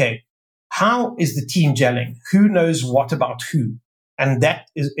and go, okay, how is the team gelling? Who knows what about who? And that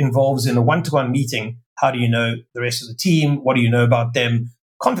involves in a one-to-one meeting. How do you know the rest of the team? What do you know about them?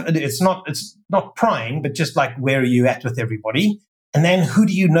 It's not prying, but just like, where are you at with everybody? And then who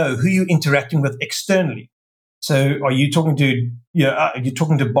do you know? Who are you interacting with externally? So are you talking to, are you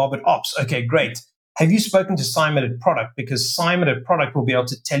talking to Bob at Ops? Okay, great. Have you spoken to Simon at Product? Because Simon at Product will be able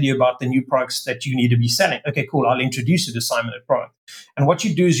to tell you about the new products that you need to be selling. Okay, cool. I'll introduce you to Simon at Product. And what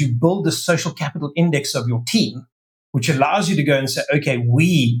you do is you build the social capital index of your team, which allows you to go and say, okay,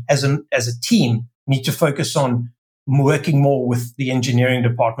 we as a team need to focus on working more with the engineering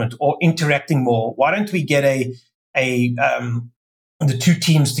department or interacting more. Why don't we get the two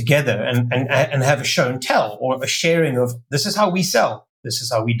teams together and have a show and tell, or a sharing of, this is how we sell. This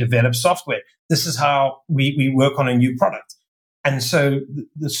is how we develop software. This is how we work on a new product. And so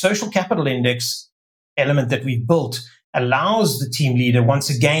the social capital index element that we've built allows the team leader, once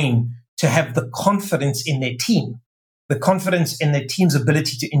again, to have the confidence in their team, the confidence in their team's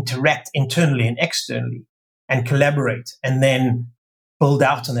ability to interact internally and externally and collaborate, and then build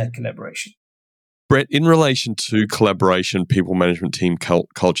out on that collaboration. Brett, in relation to collaboration, people management, team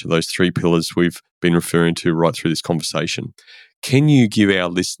culture, those three pillars we've been referring to right through this conversation, can you give our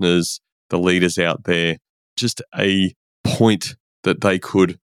listeners, the leaders out there, just a point that they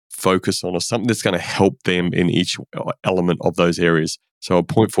could focus on, or something that's going to help them in each element of those areas? So a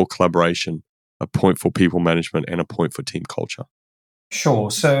point for collaboration, a point for people management, and a point for team culture.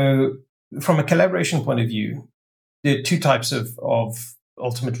 Sure. So from a collaboration point of view, there are two types of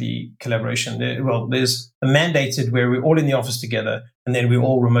ultimately collaboration. There's a mandated, where we're all in the office together and then we're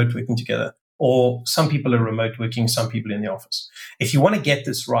all remote working together. Or some people are remote working, some people in the office. If you want to get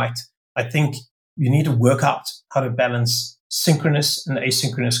this right, I think you need to work out how to balance synchronous and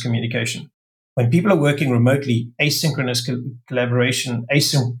asynchronous communication. When people are working remotely, asynchronous collaboration,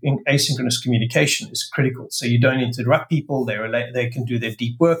 asynchronous communication is critical. So you don't interrupt people. They can do their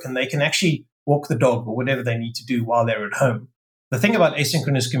deep work, and they can actually walk the dog or whatever they need to do while they're at home. The thing about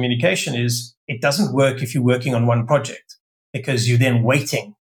asynchronous communication is it doesn't work if you're working on one project, because you're then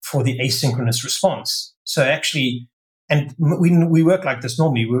waiting for the asynchronous response. So actually, and we work like this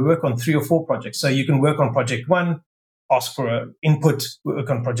normally. We work on 3 or 4 projects. So you can work on project 1, ask for input, work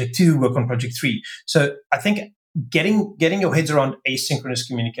on project 2, work on project 3. So I think getting your heads around asynchronous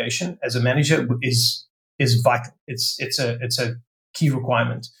communication as a manager is vital. It's a key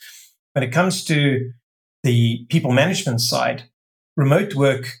requirement. When it comes to the people management side, remote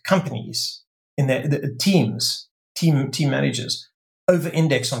work companies in the team managers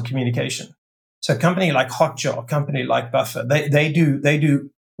over-index on communication. So a company like Hotjar, a company like Buffer, they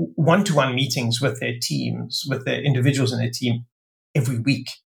do one-to-one meetings with their teams, with their individuals in their team every week.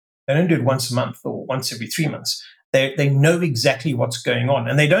 They don't do it once a month or once every 3 months. They know exactly what's going on.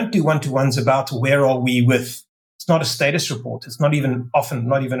 And they don't do one-to-ones about where are we with, it's not a status report. It's not even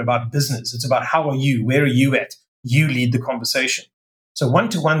about business. It's about how are you? Where are you at? You lead the conversation. So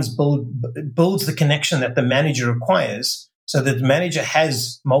one-to-ones builds the connection that the manager requires, so that the manager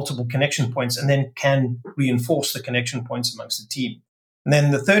has multiple connection points and then can reinforce the connection points amongst the team. And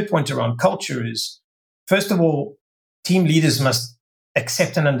then the third point around culture is, first of all, team leaders must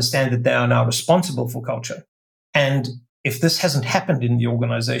accept and understand that they are now responsible for culture. And if this hasn't happened in the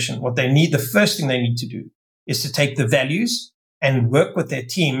organization, the first thing they need to do is to take the values and work with their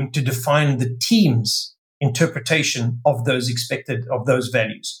team to define the team's interpretation of those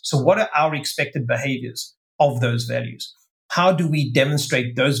values. So what are our expected behaviors of those values? How do we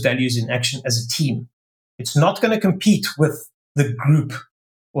demonstrate those values in action as a team? It's not going to compete with the group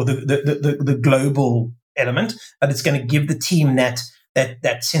or the global element, but it's going to give the team that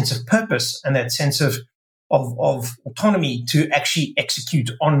sense of purpose and that sense of autonomy to actually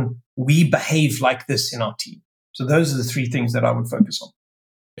execute on, we behave like this in our team. So those are the 3 things that I would focus on.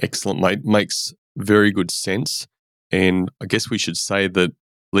 Excellent, mate. Makes very good sense. And I guess we should say that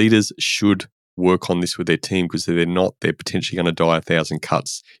leaders should work on this with their team, because if they're not, they're potentially going to die 1,000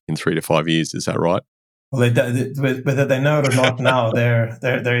 cuts in 3 to 5 years. Is that right? Well, whether they know it or not now,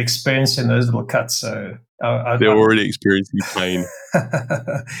 they're experiencing those little cuts. So they're already experiencing pain.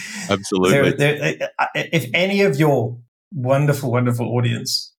 Absolutely. If any of your wonderful, wonderful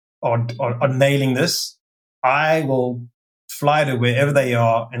audience are nailing this, I will fly to wherever they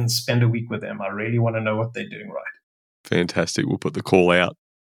are and spend a week with them. I really want to know what they're doing right. Fantastic. We'll put the call out.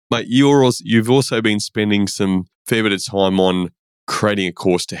 Mate, you've also been spending some fair bit of time on creating a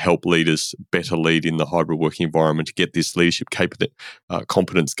course to help leaders better lead in the hybrid working environment to get this leadership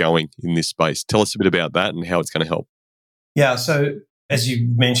competence going in this space. Tell us a bit about that and how it's going to help. Yeah, so as you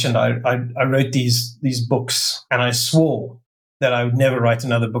mentioned, I wrote these books, and I swore that I would never write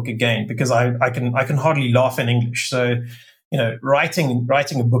another book again because I can hardly laugh in English. So,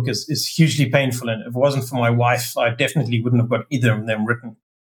 writing a book is hugely painful, and if it wasn't for my wife, I definitely wouldn't have got either of them written.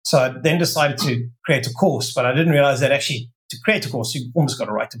 So I then decided to create a course, but I didn't realize that actually to create a course, you almost got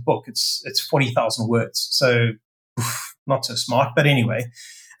to write a book. It's 40,000 words, so not so smart. But anyway,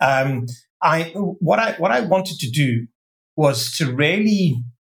 what I wanted to do was to really,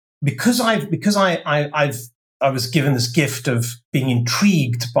 because I was given this gift of being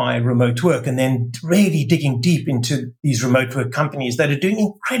intrigued by remote work and then really digging deep into these remote work companies that are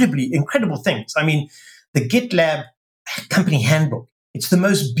doing incredible things. I mean, the GitLab company handbook, it's the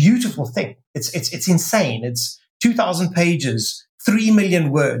most beautiful thing. It's insane. It's 2,000 pages, 3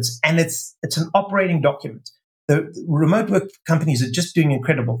 million words, and it's an operating document. The remote work companies are just doing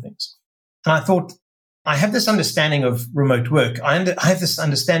incredible things. And I thought, I have this understanding of remote work. I have this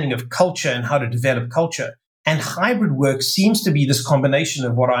understanding of culture and how to develop culture. And hybrid work seems to be this combination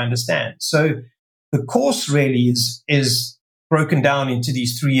of what I understand. So the course really is broken down into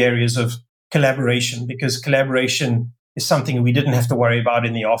these 3 areas of collaboration, because collaboration is something we didn't have to worry about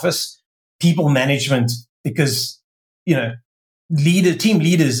in the office. People management, because, team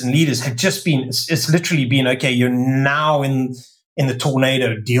leaders and leaders had just been, it's literally been, okay, you're now in the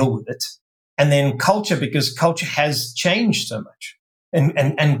tornado, deal with it. And then culture, because culture has changed so much,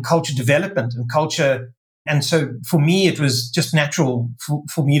 and culture development and culture. And so for me, it was just natural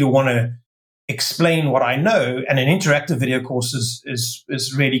for me to want to explain what I know. And an interactive video course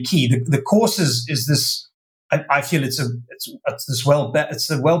is really key. The course is this, I feel it's a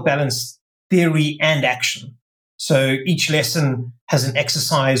well-balanced theory and action. So each lesson has an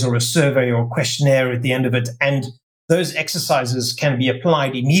exercise or a survey or a questionnaire at the end of it. And those exercises can be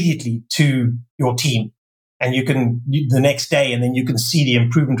applied immediately to your team, and you can the next day, and then you can see the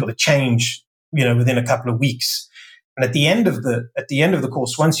improvement or the change, within a couple of weeks. And at the end of the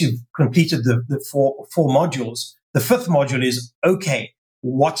course, once you've completed the four modules, the 5th module is, okay,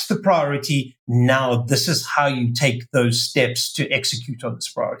 what's the priority now? This is how you take those steps to execute on this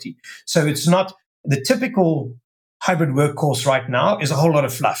priority. So it's not the typical hybrid work course right now is a whole lot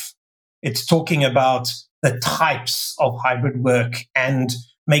of fluff. It's talking about the types of hybrid work and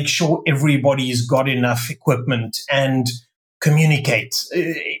make sure everybody's got enough equipment and communicate.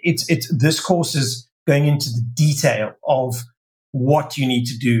 This course is going into the detail of what you need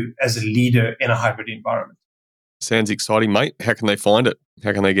to do as a leader in a hybrid environment. Sounds exciting, mate. How can they find it?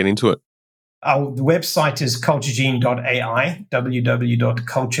 How can they get into it? The website is culturegene.ai,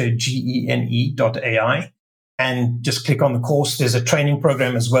 www.culturegene.ai, and just click on the course. There's a training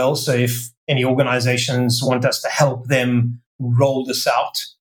program as well. So if any organizations want us to help them roll this out,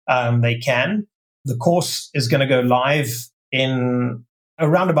 they can. The course is going to go live in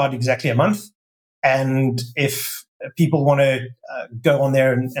around about exactly a month. And if people want to go on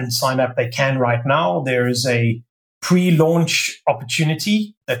there and sign up, they can right now. There is a pre-launch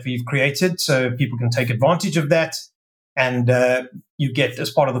opportunity that we've created, so people can take advantage of that. And you get, as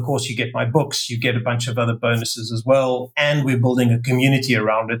part of the course, you get my books, you get a bunch of other bonuses as well. And we're building a community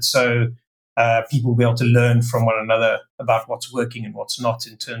around it, so people will be able to learn from one another about what's working and what's not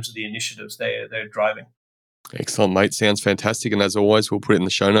in terms of the initiatives they're driving. Excellent, mate. Sounds fantastic. And as always, we'll put it in the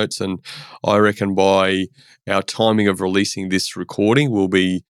show notes. And I reckon by our timing of releasing this recording will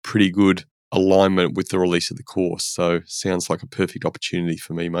be pretty good alignment with the release of the course. So sounds like a perfect opportunity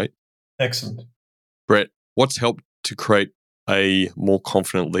for me, mate. Excellent. Brett, what's helped to create a more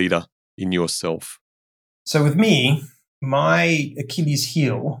confident leader in yourself? So with me, my Achilles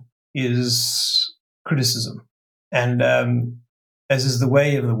heel is criticism. And as is the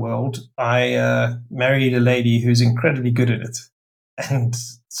way of the world, I married a lady who's incredibly good at it. And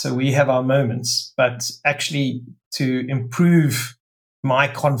so we have our moments. But actually, to improve my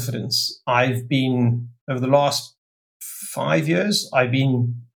confidence, I've been, over the last 5 years, I've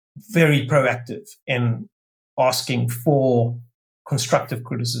been very proactive in asking for constructive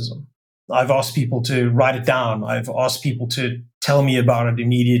criticism. I've asked people to write it down. I've asked people to tell me about it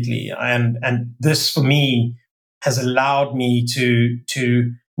immediately. And this, for me, has allowed me to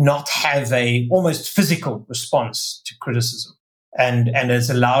not have a almost physical response to criticism. and it's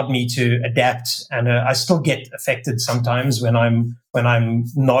allowed me to adapt. And I still get affected sometimes when I'm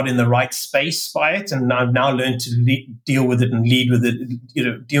not in the right space by it. And I've now learned to deal with it and lead with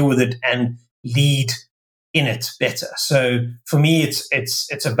it. Deal with it and lead in it better. So for me,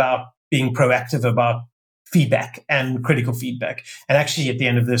 it's about being proactive about feedback and critical feedback. And actually, at the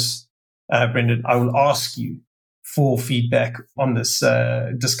end of this, Brendan, I will ask you for feedback on this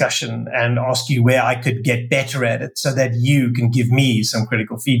discussion and ask you where I could get better at it so that you can give me some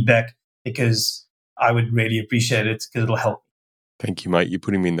critical feedback, because I would really appreciate it, because it'll help. Thank you, mate. You're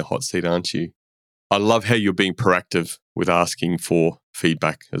putting me in the hot seat, aren't you? I love how you're being proactive with asking for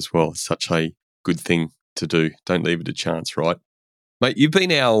feedback as well. It's such a good thing to do. Don't leave it to chance, right? Mate, you've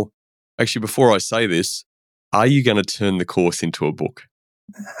been actually, before I say this, are you going to turn the course into a book?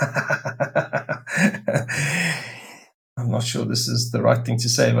 I'm not sure this is the right thing to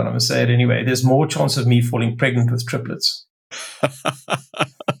say, but I'm going to say it anyway. There's more chance of me falling pregnant with triplets.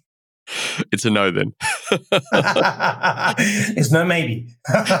 It's a no then. There's no maybe.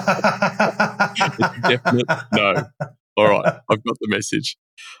 It's a definite no. All right, I've got the message.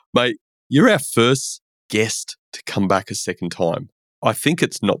 Mate, you're our first guest to come back a second time. I think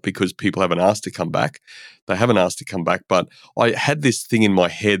it's not because people haven't asked to come back. They haven't asked to come back, but I had this thing in my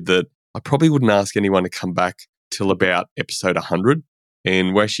head that I probably wouldn't ask anyone to come back till about episode 100,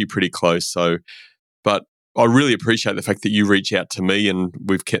 and we're actually pretty close. But I really appreciate the fact that you reach out to me, and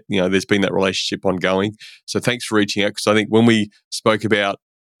we've kept, there's been that relationship ongoing. So thanks for reaching out, because I think when we spoke about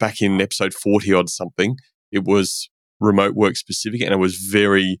back in episode 40 odd something, it was remote work specific, and it was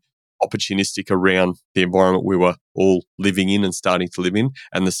very opportunistic around the environment we were all living in and starting to live in,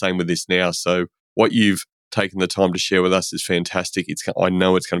 and the same with this now. So what you've taken the time to share with us is fantastic. I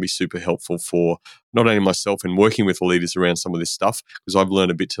know it's going to be super helpful for not only myself in working with the leaders around some of this stuff, because I've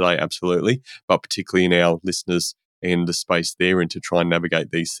learned a bit today, absolutely, but particularly in our listeners and the space there, and to try and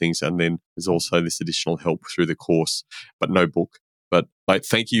navigate these things. And then there's also this additional help through the course, but no book. But mate,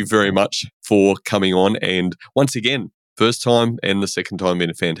 thank you very much for coming on. And once again, first time and the second time being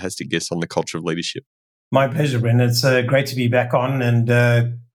a fantastic guest on the Culture of Leadership. My pleasure, Brendan. It's great to be back on,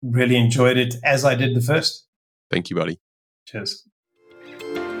 and really enjoyed it as I did the first. Thank you, buddy. Cheers.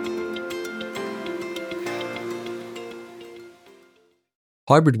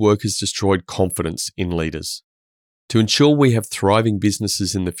 Hybrid work has destroyed confidence in leaders. To ensure we have thriving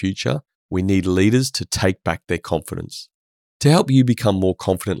businesses in the future, we need leaders to take back their confidence. To help you become more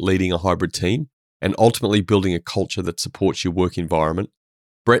confident leading a hybrid team and ultimately building a culture that supports your work environment,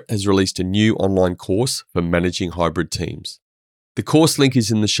 Brett has released a new online course for managing hybrid teams. The course link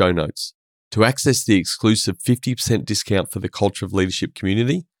is in the show notes. To access the exclusive 50% discount for the Culture of Leadership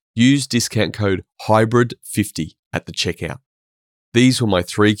community, use discount code HYBRID50 at the checkout. These were my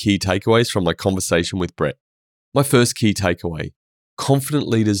 3 key takeaways from my conversation with Brett. My first key takeaway: confident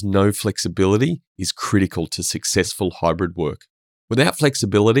leaders know flexibility is critical to successful hybrid work. Without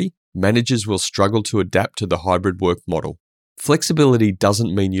flexibility, managers will struggle to adapt to the hybrid work model. Flexibility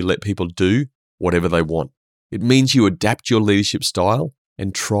doesn't mean you let people do whatever they want. It means you adapt your leadership style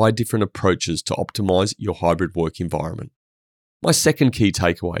and try different approaches to optimize your hybrid work environment. My second key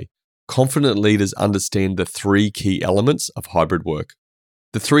takeaway: confident leaders understand the 3 key elements of hybrid work.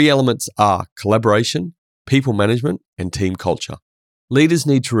 The 3 elements are collaboration, people management, and team culture. Leaders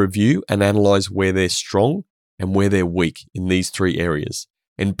need to review and analyze where they're strong and where they're weak in these 3 areas,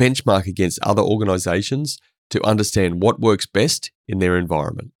 and benchmark against other organizations to understand what works best in their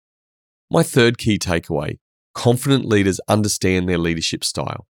environment. My third key takeaway: confident leaders understand their leadership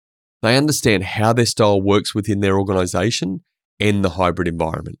style. They understand how their style works within their organization and the hybrid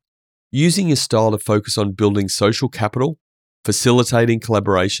environment. Using your style to focus on building social capital, facilitating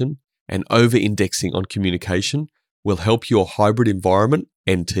collaboration, and over-indexing on communication will help your hybrid environment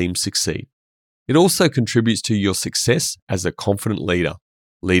and team succeed. It also contributes to your success as a confident leader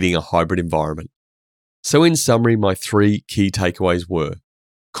leading a hybrid environment. So in summary, my 3 key takeaways were: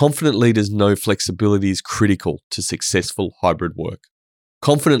 confident leaders know flexibility is critical to successful hybrid work.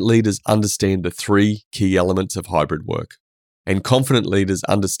 Confident leaders understand the 3 key elements of hybrid work. And confident leaders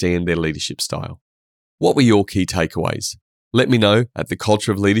understand their leadership style. What were your key takeaways? Let me know at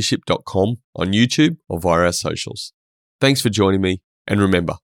thecultureofleadership.com on YouTube or via our socials. Thanks for joining me, and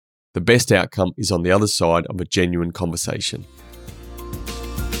remember, the best outcome is on the other side of a genuine conversation.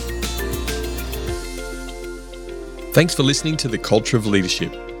 Thanks for listening to The Culture of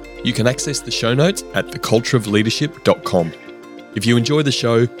Leadership. You can access the show notes at thecultureofleadership.com. If you enjoy the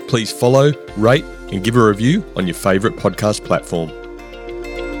show, please follow, rate, and give a review on your favourite podcast platform.